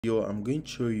Here I'm going to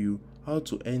show you how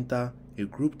to enter a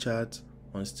group chat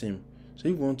on Steam. So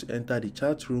if you want to enter the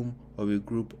chat room of a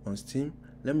group on Steam,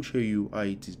 let me show you how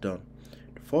it is done.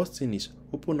 The first thing is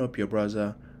open up your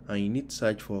browser and you need to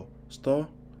search for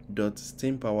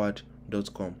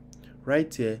store.steampowered.com.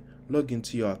 Right here, log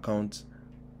into your account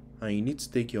and you need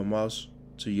to take your mouse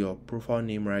to your profile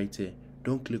name right here.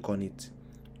 Don't click on it.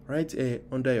 Right here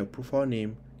under your profile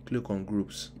name, click on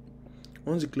groups.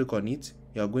 Once you click on it,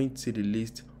 you are going to see the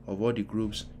list of all the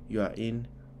groups you are in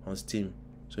on Steam.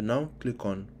 So now click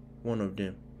on one of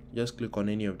them. Just click on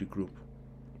any of the group.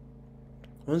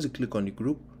 Once you click on the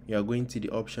group, you are going to see the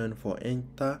option for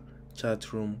enter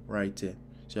chat room right here.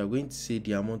 So you are going to see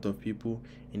the amount of people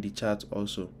in the chat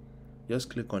also.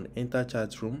 Just click on enter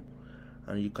chat room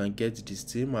and you can get the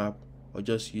Steam app or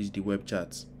just use the web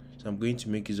chat. So I'm going to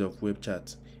make use of web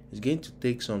chat. It's going to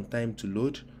take some time to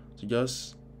load, so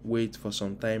just wait for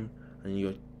some time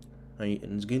and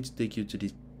it's going to take you to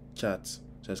the chat. So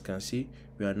as you can see,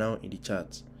 we are now in the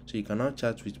chat. So you can now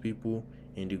chat with people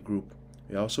in the group.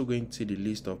 We are also going to see the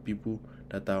list of people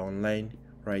that are online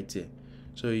right here.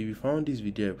 So if you found this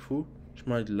video helpful,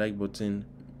 smash the like button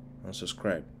and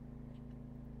subscribe.